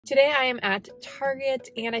Today I am at Target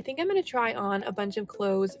and I think I'm going to try on a bunch of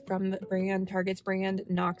clothes from the brand, Target's brand,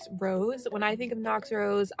 Knox Rose. When I think of Knox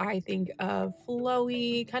Rose, I think of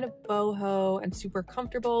flowy, kind of boho, and super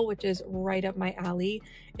comfortable, which is right up my alley.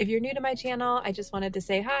 If you're new to my channel, I just wanted to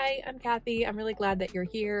say hi, I'm Kathy. I'm really glad that you're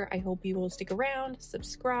here. I hope you will stick around,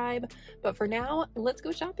 subscribe, but for now, let's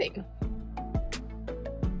go shopping.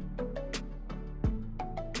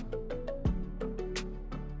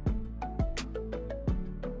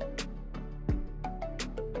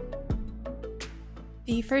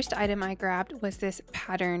 The first item I grabbed was this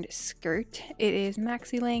patterned skirt. It is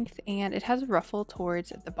maxi length and it has a ruffle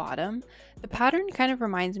towards the bottom. The pattern kind of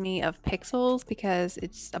reminds me of Pixels because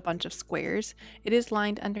it's a bunch of squares. It is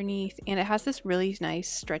lined underneath and it has this really nice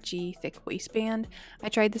stretchy thick waistband. I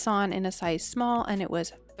tried this on in a size small and it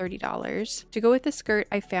was $30. To go with the skirt,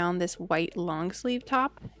 I found this white long sleeve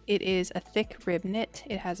top. It is a thick rib knit.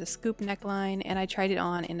 It has a scoop neckline and I tried it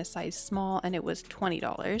on in a size small and it was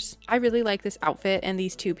 $20. I really like this outfit and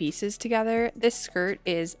these two pieces together. This skirt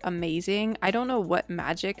is amazing. I don't know what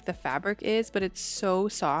magic the fabric is, but it's so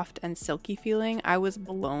soft and silky feeling. I was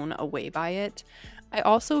blown away by it. I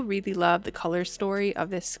also really love the color story of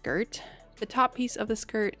this skirt. The top piece of the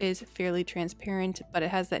skirt is fairly transparent, but it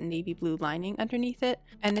has that navy blue lining underneath it.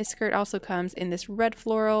 And this skirt also comes in this red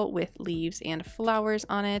floral with leaves and flowers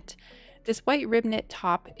on it. This white rib knit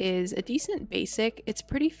top is a decent basic. It's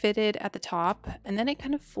pretty fitted at the top and then it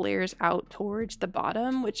kind of flares out towards the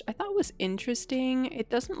bottom, which I thought was interesting.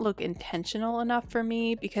 It doesn't look intentional enough for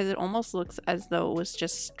me because it almost looks as though it was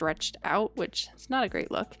just stretched out, which is not a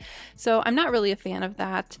great look. So I'm not really a fan of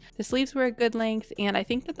that. The sleeves were a good length and I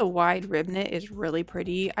think that the wide rib knit is really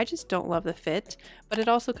pretty. I just don't love the fit, but it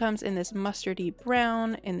also comes in this mustardy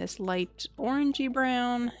brown, in this light orangey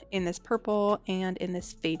brown, in this purple, and in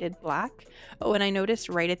this faded black. Oh, and I noticed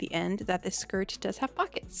right at the end that this skirt does have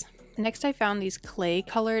pockets. Next, I found these clay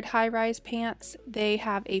colored high-rise pants. They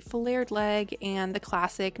have a flared leg and the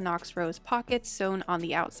classic Knox Rose pockets sewn on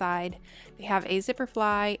the outside. They have a zipper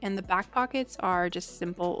fly and the back pockets are just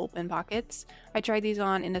simple open pockets. I tried these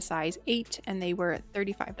on in a size 8 and they were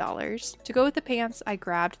 $35. To go with the pants, I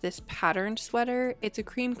grabbed this patterned sweater. It's a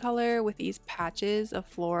cream color with these patches of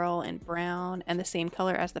floral and brown and the same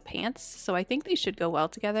color as the pants, so I think they should go well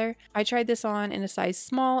together. I tried this on in a size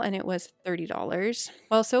small and it was $30.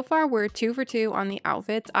 Well, so far we're 2 for 2 on the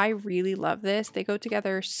outfits. I really love this. They go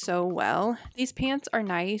together so well. These pants are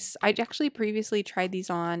nice. I actually previously tried these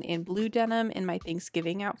on in blue denim in my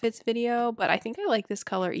Thanksgiving outfits video, but I think I like this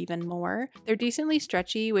color even more. They're decently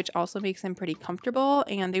stretchy, which also makes them pretty comfortable,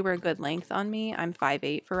 and they were a good length on me. I'm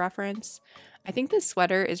 5'8" for reference. I think this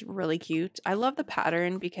sweater is really cute. I love the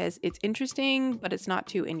pattern because it's interesting, but it's not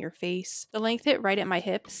too in your face. The length hit right at my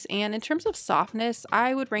hips, and in terms of softness,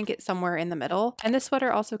 I would rank it somewhere in the middle. And this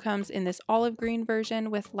sweater also comes in this olive green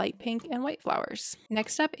version with light pink and white flowers.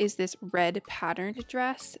 Next up is this red patterned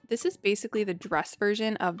dress. This is basically the dress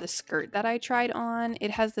version of the skirt that I tried on.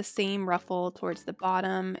 It has the same ruffle towards the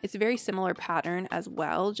bottom. It's a very similar pattern as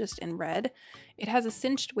well, just in red. It has a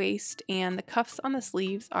cinched waist and the cuffs on the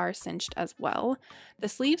sleeves are cinched as well. The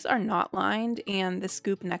sleeves are not lined and the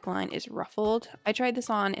scoop neckline is ruffled. I tried this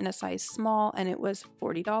on in a size small and it was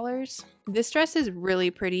 $40. This dress is really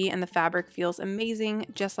pretty and the fabric feels amazing,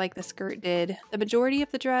 just like the skirt did. The majority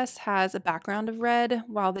of the dress has a background of red,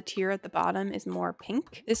 while the tier at the bottom is more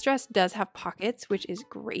pink. This dress does have pockets, which is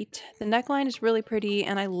great. The neckline is really pretty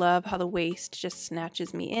and I love how the waist just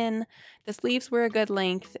snatches me in. The sleeves were a good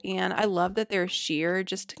length and I love that they're sheer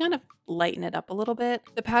just to kind of lighten it up a little bit.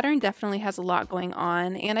 The pattern definitely has a lot going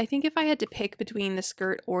on, and I think if I had to pick between the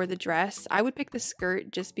skirt or the dress, I would pick the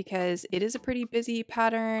skirt just because it is a pretty busy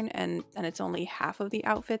pattern and it's only half of the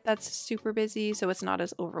outfit that's super busy, so it's not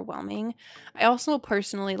as overwhelming. I also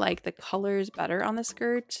personally like the colors better on the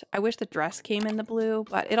skirt. I wish the dress came in the blue,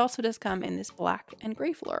 but it also does come in this black and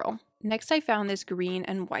gray floral. Next, I found this green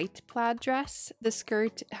and white plaid dress. The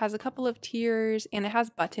skirt has a couple of tiers and it has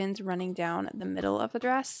buttons running down the middle of the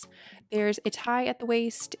dress. There's a tie at the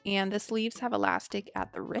waist and the sleeves have elastic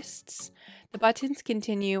at the wrists. The buttons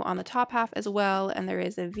continue on the top half as well, and there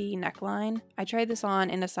is a V neckline. I tried this on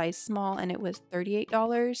in a size small and it was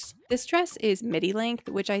 $38. This dress is midi length,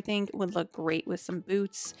 which I think would look great with some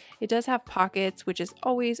boots. It does have pockets, which is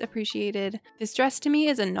always appreciated. This dress to me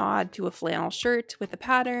is a nod to a flannel shirt with the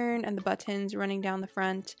pattern and the buttons running down the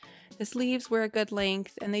front. The sleeves were a good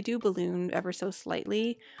length and they do balloon ever so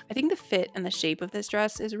slightly. I think the fit and the shape of this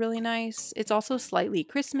dress is really nice. It's also slightly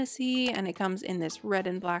Christmassy and it comes in this red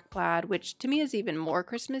and black plaid, which to me is even more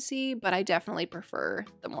Christmassy, but I definitely prefer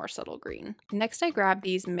the more subtle green. Next I grabbed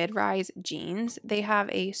these mid-rise jeans. They have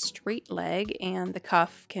a straight leg and the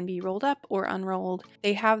cuff can be rolled up or unrolled.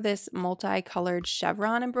 They have this multicolored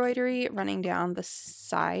chevron embroidery running down the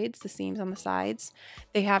sides, the seams on the sides.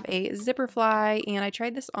 They have a zipper fly and I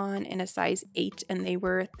tried this on in a size 8 and they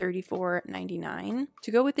were $34.99.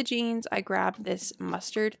 To go with the jeans, I grabbed this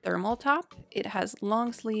mustard thermal top. It has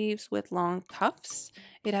long sleeves with long cuffs.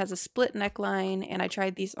 It has a split neckline and I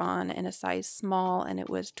tried these on in a size small and it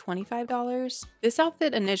was $25. This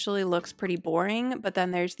outfit initially looks pretty boring, but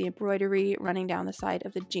then there's the embroidery running down the side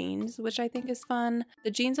of the jeans, which I think is fun.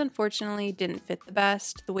 The jeans unfortunately didn't fit the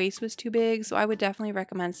best. The waist was too big, so I would definitely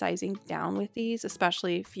recommend sizing down with these,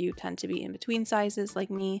 especially if you tend to be in between sizes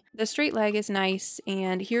like me. The straight leg is nice,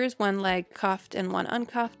 and here's one leg cuffed and one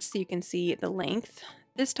uncuffed so you can see the length.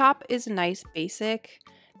 This top is nice basic.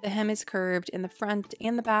 The hem is curved in the front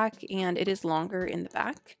and the back, and it is longer in the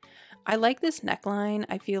back. I like this neckline.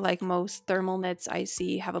 I feel like most thermal knits I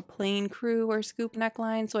see have a plain crew or scoop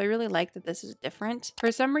neckline, so I really like that this is different.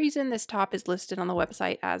 For some reason, this top is listed on the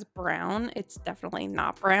website as brown. It's definitely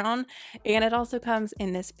not brown. And it also comes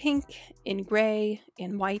in this pink, in gray,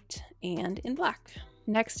 in white, and in black.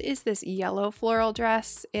 Next is this yellow floral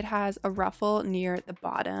dress. It has a ruffle near the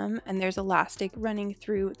bottom and there's elastic running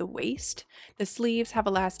through the waist. The sleeves have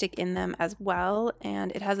elastic in them as well,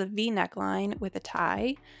 and it has a V neckline with a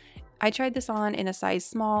tie. I tried this on in a size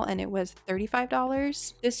small and it was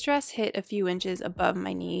 $35. This dress hit a few inches above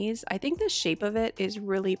my knees. I think the shape of it is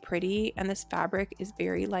really pretty and this fabric is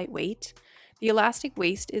very lightweight. The elastic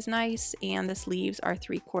waist is nice and the sleeves are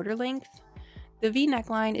 3/4 length. The V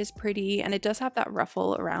neckline is pretty and it does have that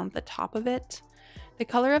ruffle around the top of it. The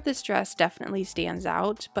color of this dress definitely stands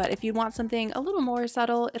out, but if you want something a little more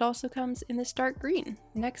subtle, it also comes in this dark green.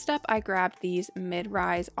 Next up, I grabbed these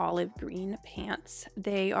mid-rise olive green pants.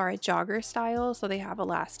 They are a jogger style, so they have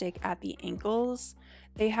elastic at the ankles.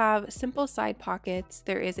 They have simple side pockets,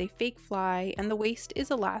 there is a fake fly, and the waist is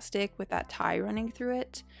elastic with that tie running through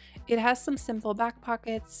it. It has some simple back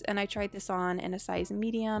pockets, and I tried this on in a size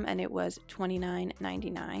medium and it was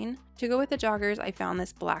 $29.99. To go with the joggers, I found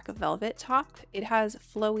this black velvet top. It has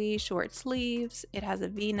flowy short sleeves, it has a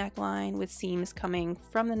V neckline with seams coming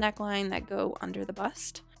from the neckline that go under the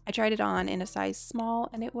bust. I tried it on in a size small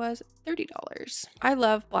and it was $30. I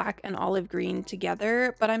love black and olive green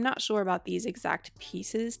together, but I'm not sure about these exact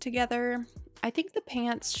pieces together. I think the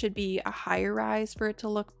pants should be a higher rise for it to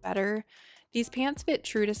look better. These pants fit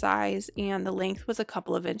true to size and the length was a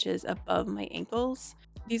couple of inches above my ankles.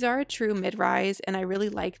 These are a true mid-rise and I really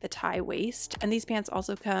like the tie waist, and these pants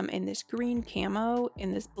also come in this green camo,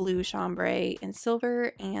 in this blue chambray, in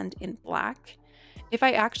silver, and in black. If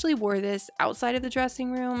I actually wore this outside of the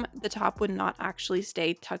dressing room, the top would not actually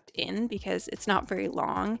stay tucked in because it's not very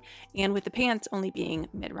long, and with the pants only being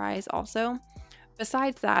mid-rise also.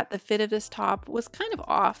 Besides that, the fit of this top was kind of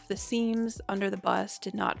off. The seams under the bust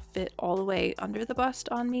did not fit all the way under the bust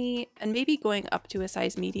on me, and maybe going up to a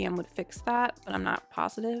size medium would fix that, but I'm not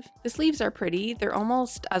positive. The sleeves are pretty. They're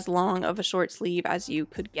almost as long of a short sleeve as you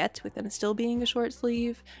could get with them still being a short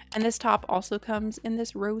sleeve, and this top also comes in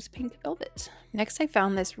this rose pink velvet. Next, I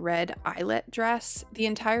found this red eyelet dress. The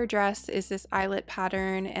entire dress is this eyelet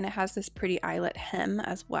pattern and it has this pretty eyelet hem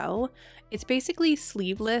as well. It's basically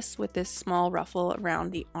sleeveless with this small ruffle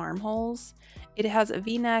around the armholes. It has a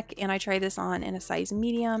V-neck and I tried this on in a size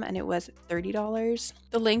medium and it was $30.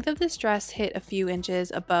 The length of this dress hit a few inches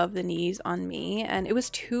above the knees on me and it was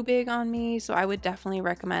too big on me, so I would definitely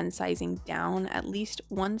recommend sizing down at least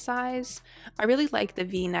one size. I really like the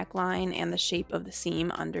V neckline and the shape of the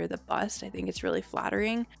seam under the bust. I think it's really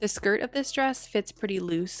flattering. The skirt of this dress fits pretty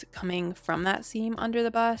loose coming from that seam under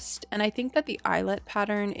the bust, and I think that the eyelet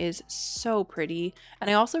pattern is so pretty, and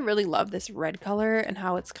I also really love this red color and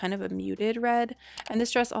how it's kind of a muted red. And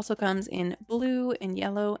this dress also comes in blue, in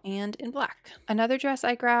yellow, and in black. Another dress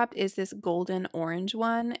I grabbed is this golden orange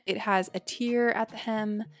one. It has a tier at the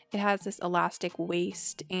hem, it has this elastic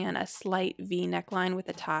waist, and a slight V neckline with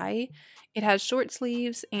a tie. It has short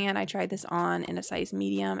sleeves, and I tried this on in a size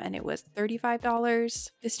medium and it was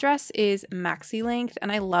 $35. This dress is maxi length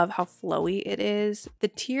and I love how flowy it is. The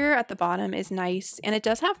tier at the bottom is nice and it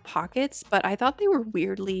does have pockets, but I thought they were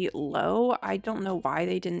weirdly low. I don't know why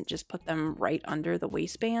they didn't just put them right under the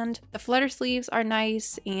waistband. The flutter sleeves are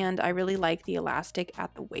nice and I really like the elastic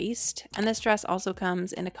at the waist. And this dress also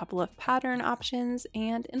comes in a couple of pattern options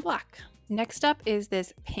and in black. Next up is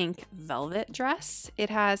this pink velvet dress. It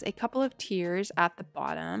has a couple of tiers at the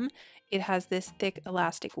bottom. It has this thick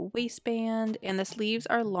elastic waistband, and the sleeves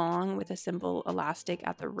are long with a simple elastic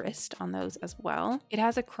at the wrist on those as well. It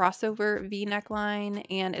has a crossover V neckline,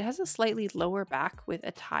 and it has a slightly lower back with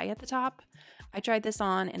a tie at the top. I tried this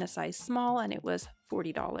on in a size small and it was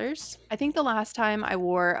 $40. I think the last time I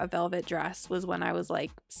wore a velvet dress was when I was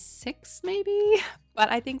like 6 maybe, but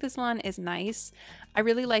I think this one is nice. I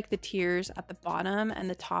really like the tiers at the bottom, and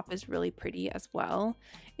the top is really pretty as well.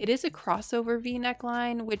 It is a crossover V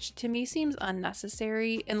neckline, which to me seems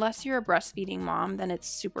unnecessary. Unless you're a breastfeeding mom, then it's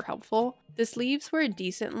super helpful. The sleeves were a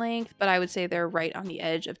decent length, but I would say they're right on the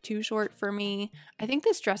edge of too short for me. I think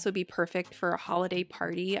this dress would be perfect for a holiday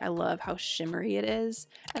party. I love how shimmery it is.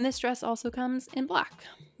 And this dress also comes in black.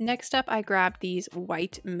 Next up, I grabbed these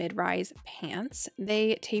white mid-rise pants.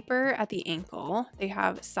 They taper at the ankle. They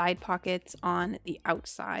have side pockets on the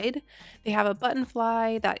outside. They have a button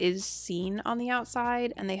fly that is seen on the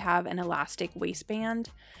outside, and they have an elastic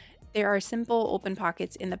waistband. There are simple open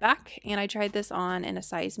pockets in the back, and I tried this on in a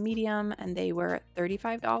size medium, and they were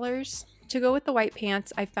 $35. To go with the white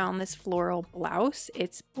pants, I found this floral blouse.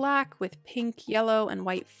 It's black with pink, yellow, and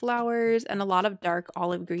white flowers, and a lot of dark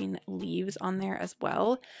olive green leaves on there as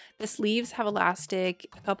well. The sleeves have elastic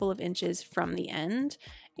a couple of inches from the end,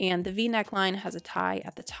 and the V neckline has a tie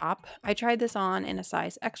at the top. I tried this on in a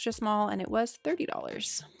size extra small, and it was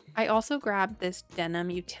 $30. I also grabbed this denim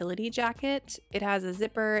utility jacket. It has a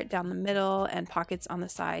zipper down the middle and pockets on the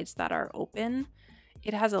sides that are open.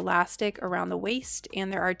 It has elastic around the waist,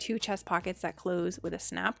 and there are 2 chest pockets that close with a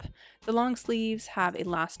snap. The long sleeves have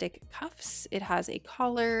elastic cuffs. It has a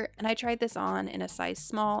collar, and I tried this on in a size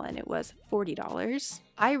small, and it was $40.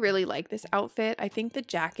 I really like this outfit. I think the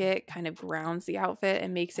jacket kind of grounds the outfit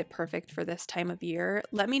and makes it perfect for this time of year.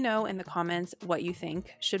 Let me know in the comments what you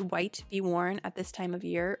think. Should white be worn at this time of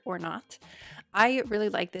year or not? I really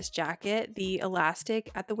like this jacket. The elastic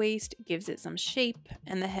at the waist gives it some shape,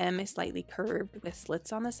 and the hem is slightly curved with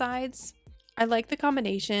slits on the sides. I like the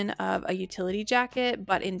combination of a utility jacket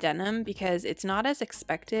but in denim because it's not as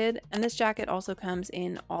expected, and this jacket also comes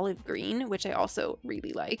in olive green, which I also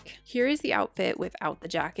really like. Here is the outfit without the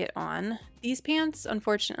jacket on. These pants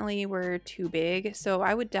unfortunately were too big, so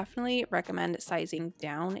I would definitely recommend sizing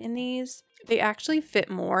down in these. They actually fit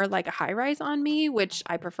more like a high-rise on me, which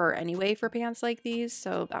I prefer anyway for pants like these,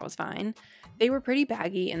 so that was fine. They were pretty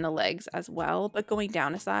baggy in the legs as well, but going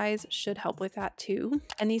down a size should help with that too.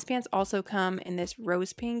 And these pants also come in this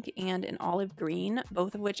rose pink and an olive green,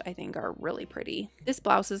 both of which I think are really pretty. This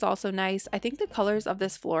blouse is also nice. I think the colors of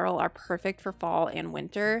this floral are perfect for fall and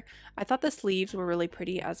winter. I thought the sleeves were really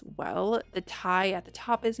pretty as well. The tie at the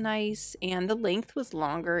top is nice, and the length was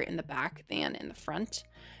longer in the back than in the front.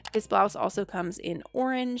 This blouse also comes in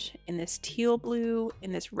orange, in this teal blue,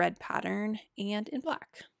 in this red pattern, and in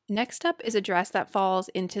black. Next up is a dress that falls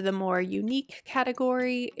into the more unique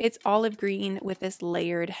category. It's olive green with this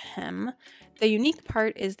layered hem. The unique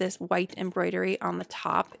part is this white embroidery on the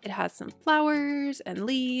top. It has some flowers and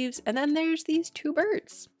leaves, and then there's these 2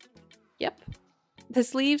 birds. Yep. The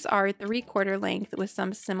sleeves are 3/4 length with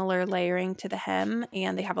some similar layering to the hem,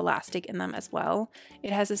 and they have elastic in them as well.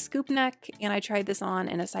 It has a scoop neck, and I tried this on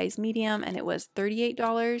in a size medium, and it was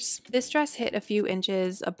 $38. This dress hit a few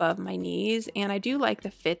inches above my knees, and I do like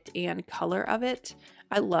the fit and color of it.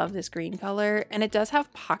 I love this green color, and it does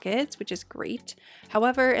have pockets, which is great.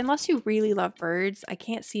 However, unless you really love birds, I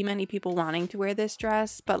can't see many people wanting to wear this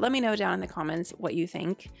dress, but let me know down in the comments what you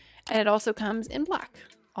think. And it also comes in black,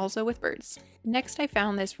 also with birds. Next, I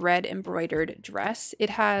found this red embroidered dress.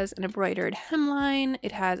 It has an embroidered hemline,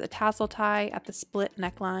 it has a tassel tie at the split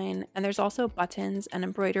neckline, and there's also buttons and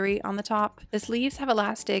embroidery on the top. The sleeves have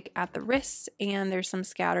elastic at the wrists, and there's some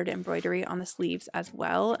scattered embroidery on the sleeves as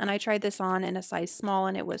well, and I tried this on in a size small,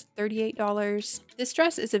 and it was $38. This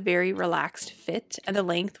dress is a very relaxed fit, and the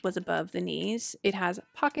length was above the knees. It has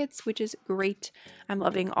pockets, which is great. I'm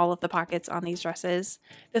loving all of the pockets on these dresses.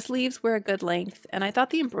 The sleeves were a good length, and I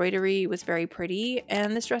thought the embroidery was very pretty,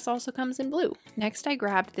 and this dress also comes in blue. Next, I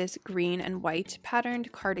grabbed this green and white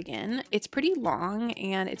patterned cardigan. It's pretty long,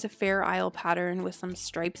 and it's a Fair Isle pattern with some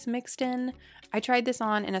stripes mixed in. I tried this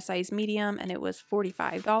on in a size medium, and it was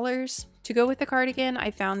 $45. To go with the cardigan,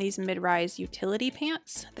 I found these mid-rise utility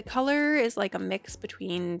pants. The color is like a mix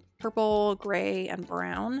between purple, gray, and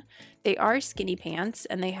brown. They are skinny pants,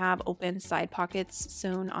 and they have open side pockets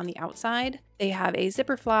sewn on the outside. They have a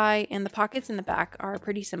zipper fly, and the pockets in the back are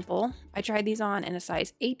pretty simple. I tried these on in a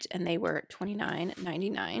size 8, and they were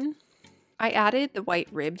 $29.99. I added the white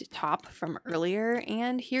ribbed top from earlier,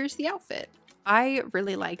 and here's the outfit. I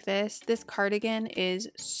really like this. This cardigan is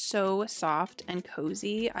so soft and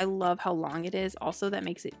cozy. I love how long it is. Also, that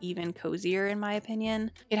makes it even cozier in my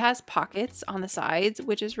opinion. It has pockets on the sides,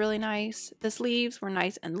 which is really nice. The sleeves were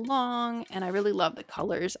nice and long, and I really love the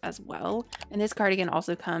colors as well. And this cardigan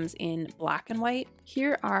also comes in black and white.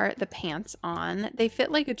 Here are the pants on. They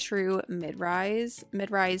fit like a true mid-rise.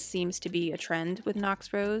 Mid-rise seems to be a trend with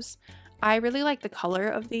Knox Rose. I really like the color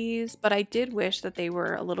of these, but I did wish that they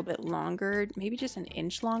were a little bit longer. Maybe just an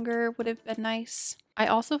inch longer would have been nice. I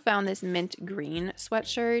also found this mint green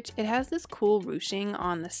sweatshirt. It has this cool ruching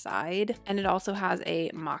on the side, and it also has a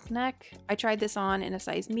mock neck. I tried this on in a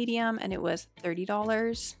size medium and it was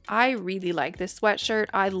 $30. I really like this sweatshirt.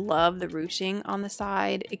 I love the ruching on the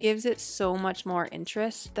side. It gives it so much more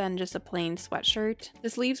interest than just a plain sweatshirt. The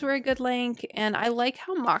sleeves were a good length, and I like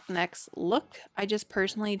how mock necks look. I just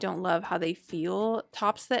personally don't love how they feel.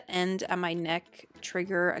 Tops that end at my neck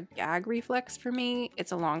trigger a gag reflex for me.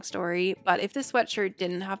 It's a long story, but if the sweatshirt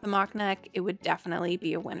didn't have the mock neck, it would definitely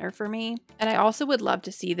be a winner for me. And I also would love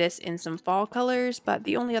to see this in some fall colors, but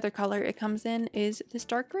the only other color it comes in is this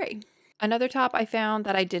dark gray. Another top I found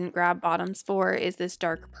that I didn't grab bottoms for is this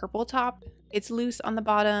dark purple top. It's loose on the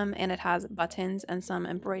bottom and it has buttons and some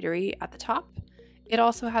embroidery at the top. It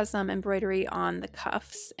also has some embroidery on the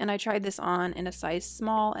cuffs, and I tried this on in a size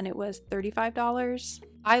small and it was $35.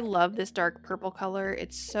 I love this dark purple color.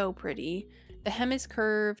 It's so pretty. The hem is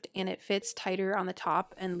curved and it fits tighter on the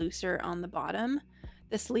top and looser on the bottom.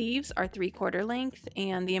 The sleeves are 3/4 length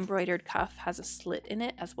and the embroidered cuff has a slit in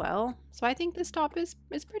it as well. So I think this top is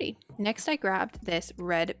pretty. Next I grabbed this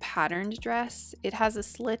red patterned dress. It has a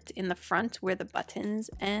slit in the front where the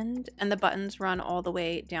buttons end, and the buttons run all the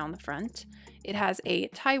way down the front. It has a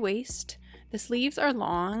tie waist. The sleeves are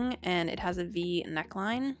long and it has a V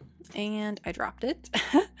neckline, and I dropped it.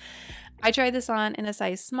 I tried this on in a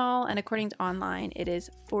size small, and according to online, it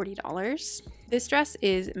is $40. This dress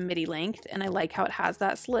is midi length, and I like how it has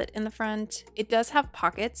that slit in the front. It does have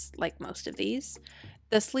pockets, like most of these.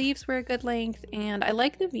 The sleeves were a good length, and I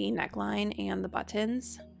like the V neckline and the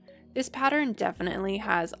buttons. This pattern definitely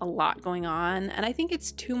has a lot going on, and I think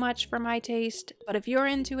it's too much for my taste, but if you're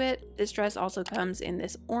into it, this dress also comes in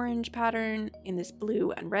this orange pattern, in this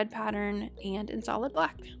blue and red pattern, and in solid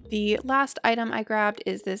black. The last item I grabbed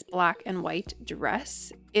is this black and white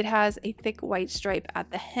dress. It has a thick white stripe at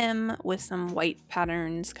the hem with some white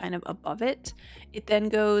patterns kind of above it. It then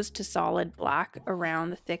goes to solid black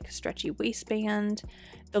around the thick stretchy waistband.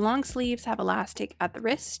 The long sleeves have elastic at the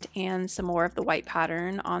wrist and some more of the white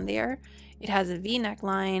pattern on there. It has a V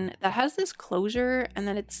neckline that has this closure, and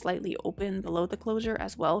then it's slightly open below the closure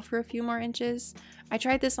as well for a few more inches. I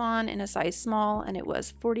tried this on in a size small and it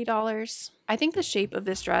was $40. I think the shape of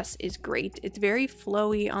this dress is great. It's very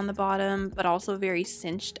flowy on the bottom, but also very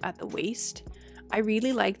cinched at the waist. I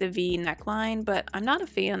really like the V neckline, but I'm not a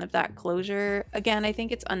fan of that closure. Again, I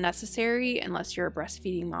think it's unnecessary unless you're a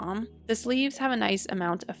breastfeeding mom. The sleeves have a nice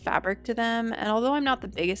amount of fabric to them, and although I'm not the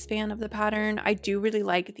biggest fan of the pattern, I do really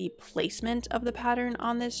like the placement of the pattern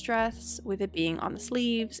on this dress, with it being on the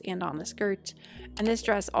sleeves and on the skirt. And this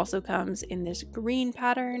dress also comes in this green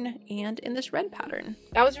pattern and in this red pattern.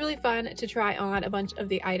 That was really fun to try on a bunch of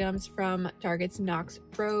the items from Target's Knox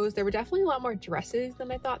Rose. There were definitely a lot more dresses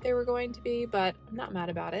than I thought they were going to be, but I'm not mad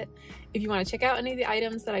about it. If you want to check out any of the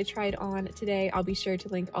items that I tried on today, I'll be sure to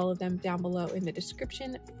link all of them down below in the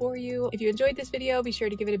description for you. If you enjoyed this video, be sure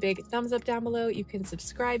to give it a big thumbs up down below. You can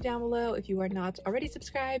subscribe down below if you are not already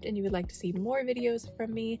subscribed and you would like to see more videos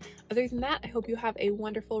from me. Other than that, I hope you have a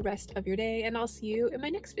wonderful rest of your day, and I'll see you in my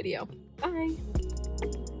next video.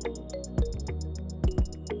 Bye!